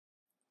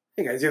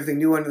Hey guys, everything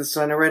new under the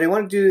sun. Alright, I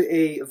want to do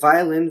a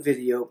violin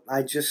video.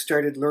 I just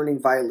started learning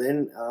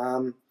violin.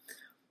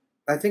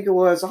 I think it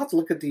was, I'll have to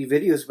look at the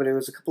videos, but it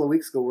was a couple of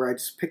weeks ago where I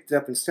just picked it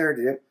up and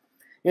started it.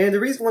 And the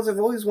reason was I've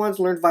always wanted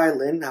to learn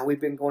violin. Now,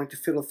 we've been going to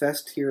Fiddle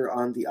Fest here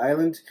on the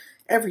island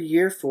every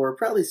year for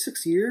probably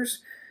 6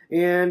 years.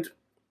 And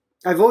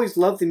I've always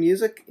loved the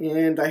music,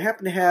 and I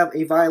happen to have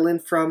a violin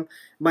from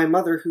my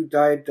mother who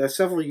died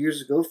several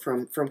years ago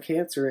from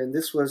cancer, and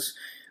this was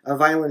a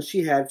violin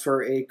she had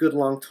for a good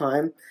long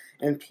time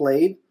and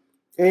played.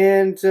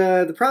 And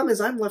the problem is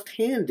I'm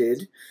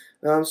left-handed,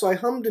 so I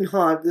hummed and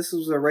hawed. This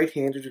was a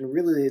right-handed, and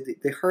really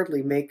they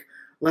hardly make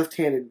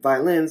left-handed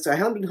violins. So I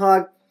hummed and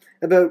hawed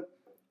about,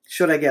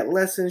 should I get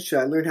lessons? Should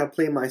I learn how to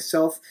play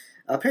myself?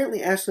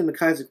 Apparently Ashley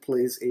McIsaac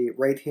plays a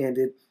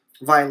right-handed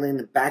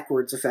violin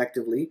backwards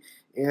effectively,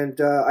 and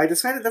I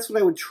decided that's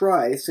what I would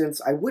try, since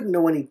I wouldn't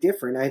know any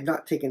different. I had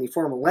not taken any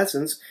formal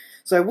lessons,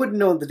 so I wouldn't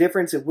know the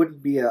difference. It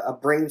wouldn't be a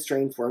brain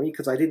strain for me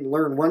because I didn't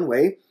learn one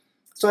way.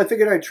 So I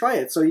figured I'd try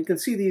it. So you can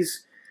see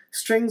these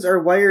strings are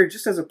wired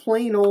just as a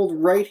plain old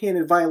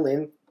right-handed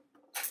violin,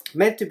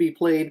 meant to be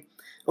played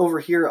over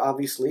here,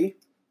 obviously,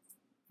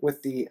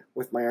 with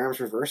my arms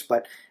reversed.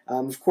 But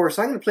of course,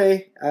 I'm going to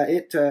play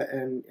it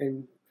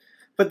and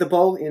put the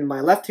bow in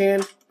my left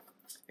hand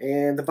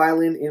and the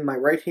violin in my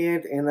right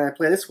hand, and then I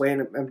play this way,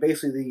 and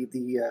basically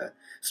the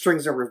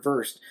strings are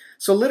reversed.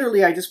 So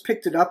literally, I just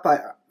picked it up.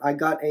 I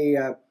got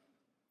a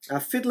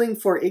Fiddling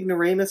for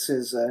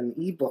Ignoramuses, an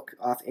ebook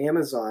off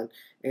Amazon,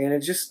 and it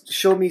just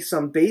showed me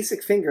some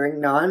basic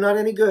fingering. Now, I'm not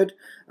any good,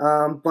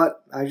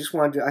 but I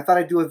thought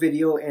I'd do a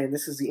video, and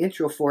this is the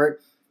intro for it,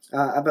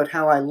 about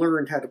how I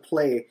learned how to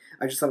play.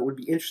 I just thought it would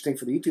be interesting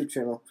for the YouTube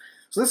channel.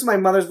 So this is my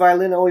mother's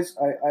violin. I always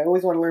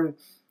want to learn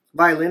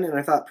violin, and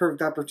I thought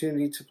perfect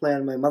opportunity to play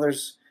on my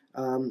mother's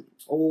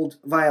old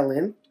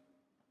violin.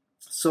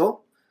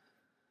 So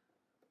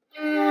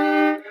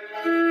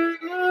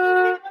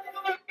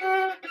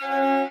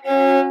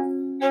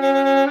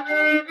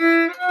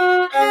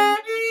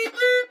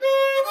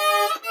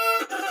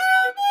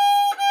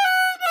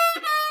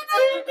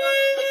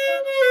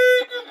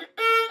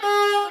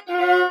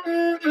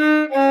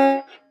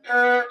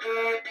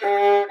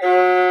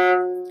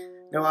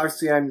now,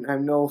 obviously,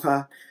 I'm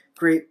no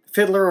great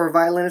fiddler or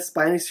violinist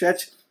by any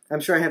stretch. I'm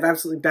sure I have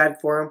absolutely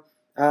bad form.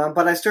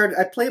 But I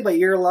play by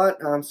ear a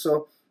lot,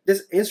 so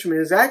this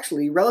instrument is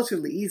actually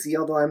relatively easy,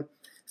 although I'm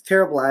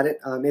terrible at it.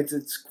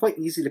 It's quite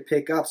easy to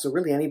pick up, so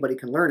really anybody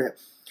can learn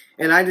it.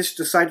 And I just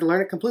decided to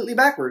learn it completely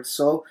backwards.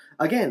 So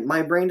again,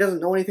 my brain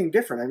doesn't know anything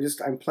different.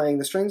 I'm playing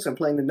the strings, I'm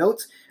playing the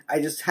notes. I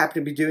just happen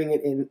to be doing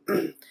it in,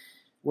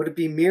 would it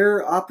be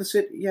mirror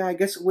opposite? Yeah, I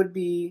guess it would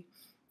be.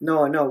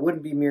 No, it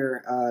wouldn't be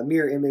mirror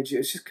image.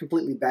 It's just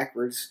completely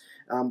backwards.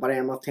 But I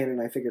am left-handed,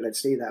 and I figured I'd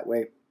stay that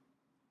way.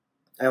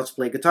 I also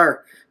play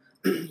guitar,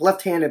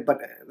 left-handed, but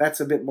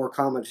that's a bit more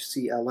common to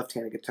see a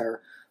left-handed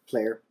guitar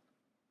player.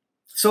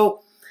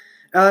 So,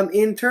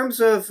 in terms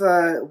of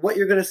what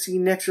you're going to see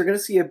next, you're going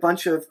to see a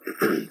bunch of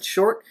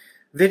short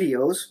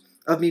videos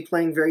of me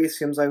playing various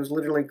hymns. I was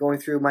literally going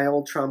through my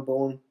old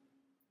trombone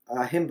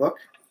hymn book.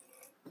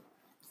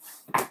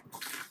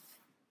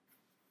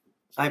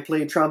 I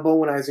played trombone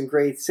when I was in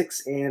grade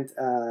 6 and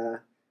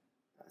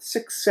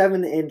 6,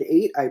 7, and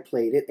 8. I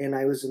played it, and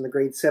I was in the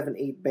grade 7,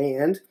 8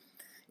 band.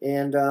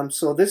 And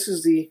so this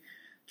is the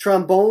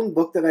trombone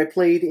book that I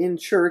played in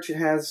church. It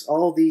has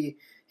all the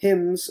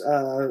hymns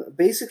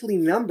basically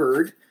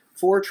numbered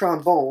for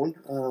trombone.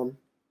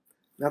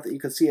 Not that you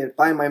can see it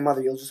by my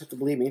mother, you'll just have to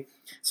believe me.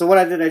 So what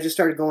I did, I just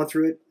started going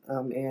through it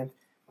and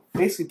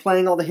basically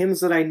playing all the hymns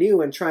that I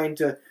knew and trying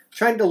to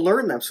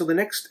learn them. So the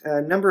next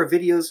number of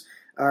videos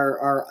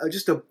are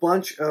just a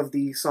bunch of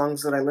the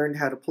songs that I learned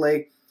how to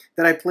play,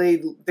 that I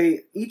played.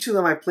 Each of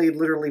them I played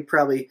literally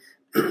probably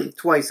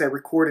twice. I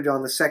recorded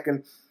on the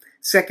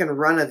second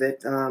run of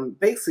it,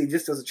 basically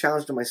just as a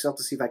challenge to myself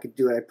to see if I could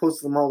do it. I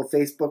posted them all to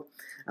Facebook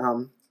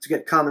to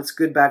get comments,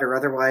 good, bad, or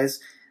otherwise.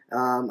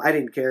 I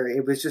didn't care.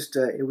 It was just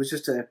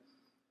a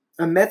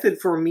method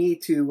for me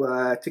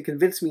to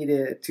convince me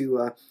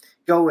to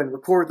go and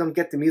record them,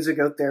 get the music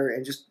out there,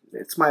 and just,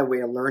 it's my way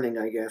of learning,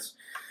 I guess.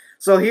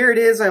 So here it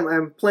is.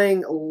 I'm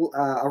playing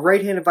a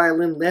right-handed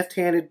violin,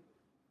 left-handed.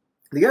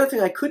 The other thing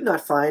I could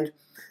not find,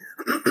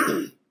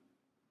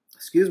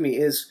 excuse me,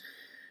 is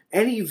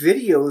any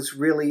videos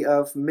really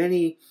of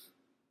many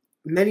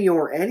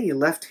or any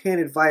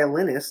left-handed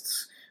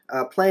violinists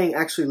playing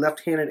actually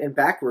left-handed and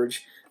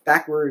backwards.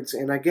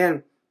 And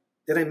again,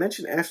 did I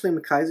mention Ashley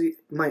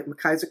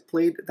McIsaac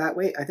played that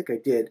way? I think I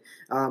did.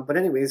 But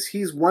anyways,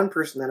 he's one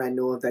person that I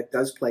know of that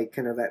does play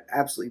kind of that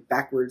absolutely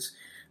backwards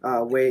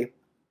way.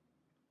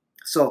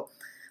 So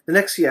the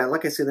next,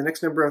 like I said, the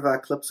next number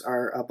of clips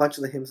are a bunch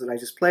of the hymns that I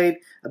just played.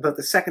 About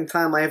the second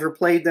time I ever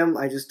played them,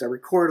 I just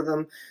recorded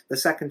them. The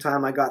second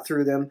time I got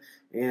through them,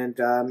 and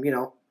you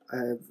know,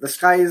 the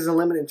sky is the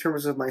limit in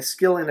terms of my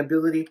skill and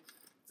ability.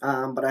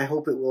 But I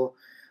hope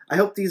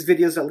these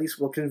videos at least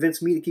will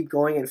convince me to keep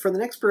going. And for the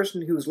next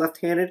person who's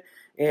left-handed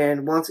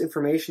and wants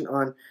information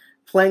on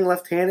playing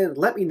left-handed,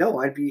 let me know.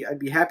 I'd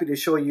be happy to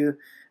show you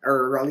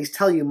or at least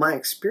tell you my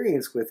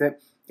experience with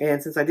it.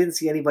 And since I didn't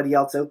see anybody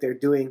else out there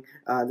doing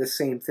the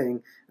same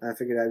thing, I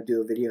figured I would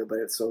do a video about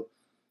it. So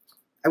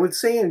I would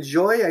say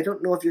enjoy. I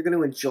don't know if you're going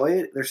to enjoy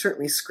it. They're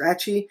certainly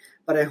scratchy,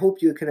 but I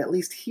hope you can at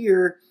least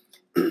hear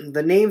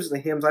the names of the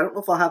hymns. I don't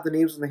know if I'll have the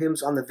names of the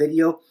hymns on the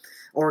video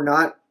or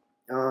not.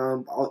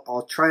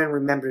 I'll try and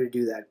remember to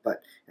do that.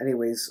 But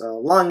anyways,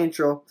 long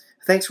intro.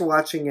 Thanks for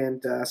watching,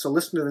 and so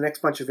listen to the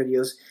next bunch of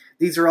videos.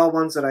 These are all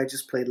ones that I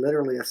just played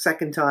literally a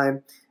second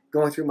time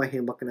going through my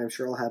hymn book, and I'm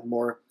sure I'll have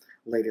more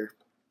later.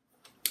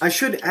 I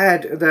should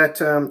add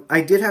that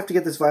I did have to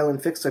get this violin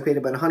fixed. I paid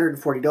about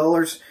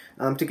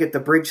 $140 to get the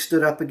bridge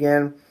stood up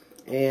again,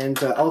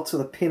 and also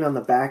the pin on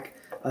the back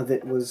of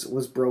it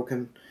was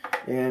broken.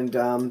 And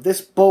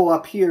this bow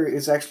up here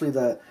is actually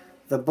the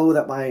bow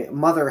that my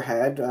mother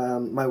had.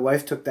 My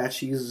wife took that.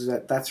 She uses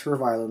that. That's her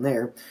violin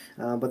there.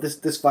 But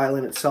this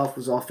violin itself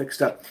was all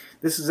fixed up.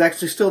 This is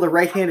actually still the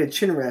right-handed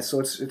chin rest, so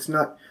it's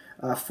not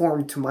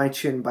formed to my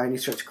chin by any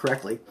stretch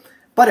correctly.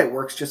 But it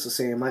works just the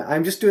same.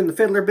 I'm just doing the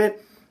fiddler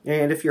bit.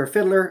 And if you're a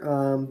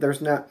fiddler,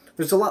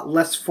 there's a lot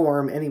less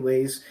form,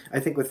 anyways, I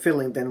think, with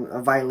fiddling than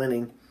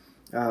violining.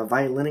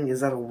 Violining, is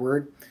that a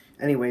word?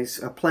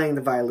 Anyways, playing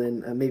the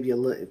violin,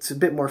 it's a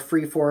bit more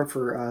free form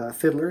for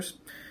fiddlers.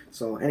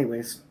 So,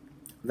 anyways,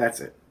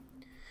 that's it.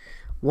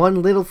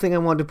 One little thing I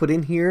wanted to put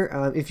in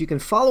here, if you can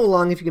follow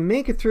along, if you can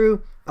make it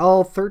through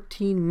all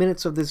 13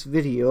 minutes of this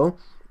video,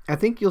 I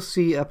think you'll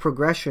see a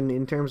progression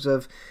in terms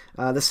of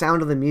the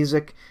sound of the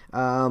music,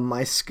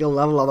 my skill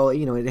level, although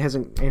it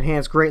hasn't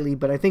enhanced greatly,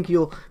 but I think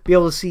you'll be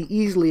able to see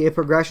easily a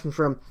progression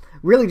from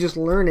really just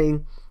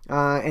learning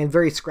and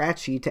very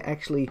scratchy to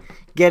actually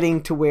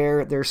getting to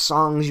where there's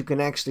songs you can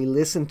actually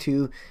listen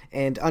to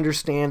and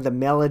understand the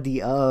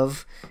melody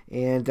of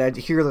and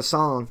hear the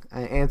song.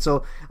 And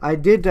so I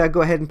did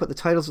go ahead and put the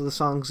titles of the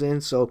songs in,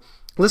 so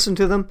listen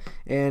to them.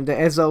 And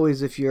as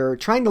always, if you're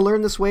trying to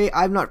learn this way,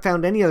 I've not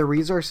found any other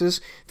resources.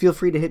 Feel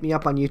free to hit me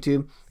up on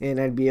YouTube, and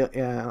I'd be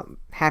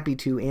happy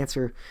to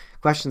answer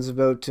questions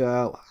about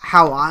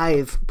how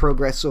I've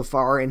progressed so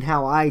far and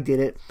how I did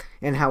it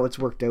and how it's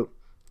worked out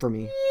for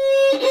me.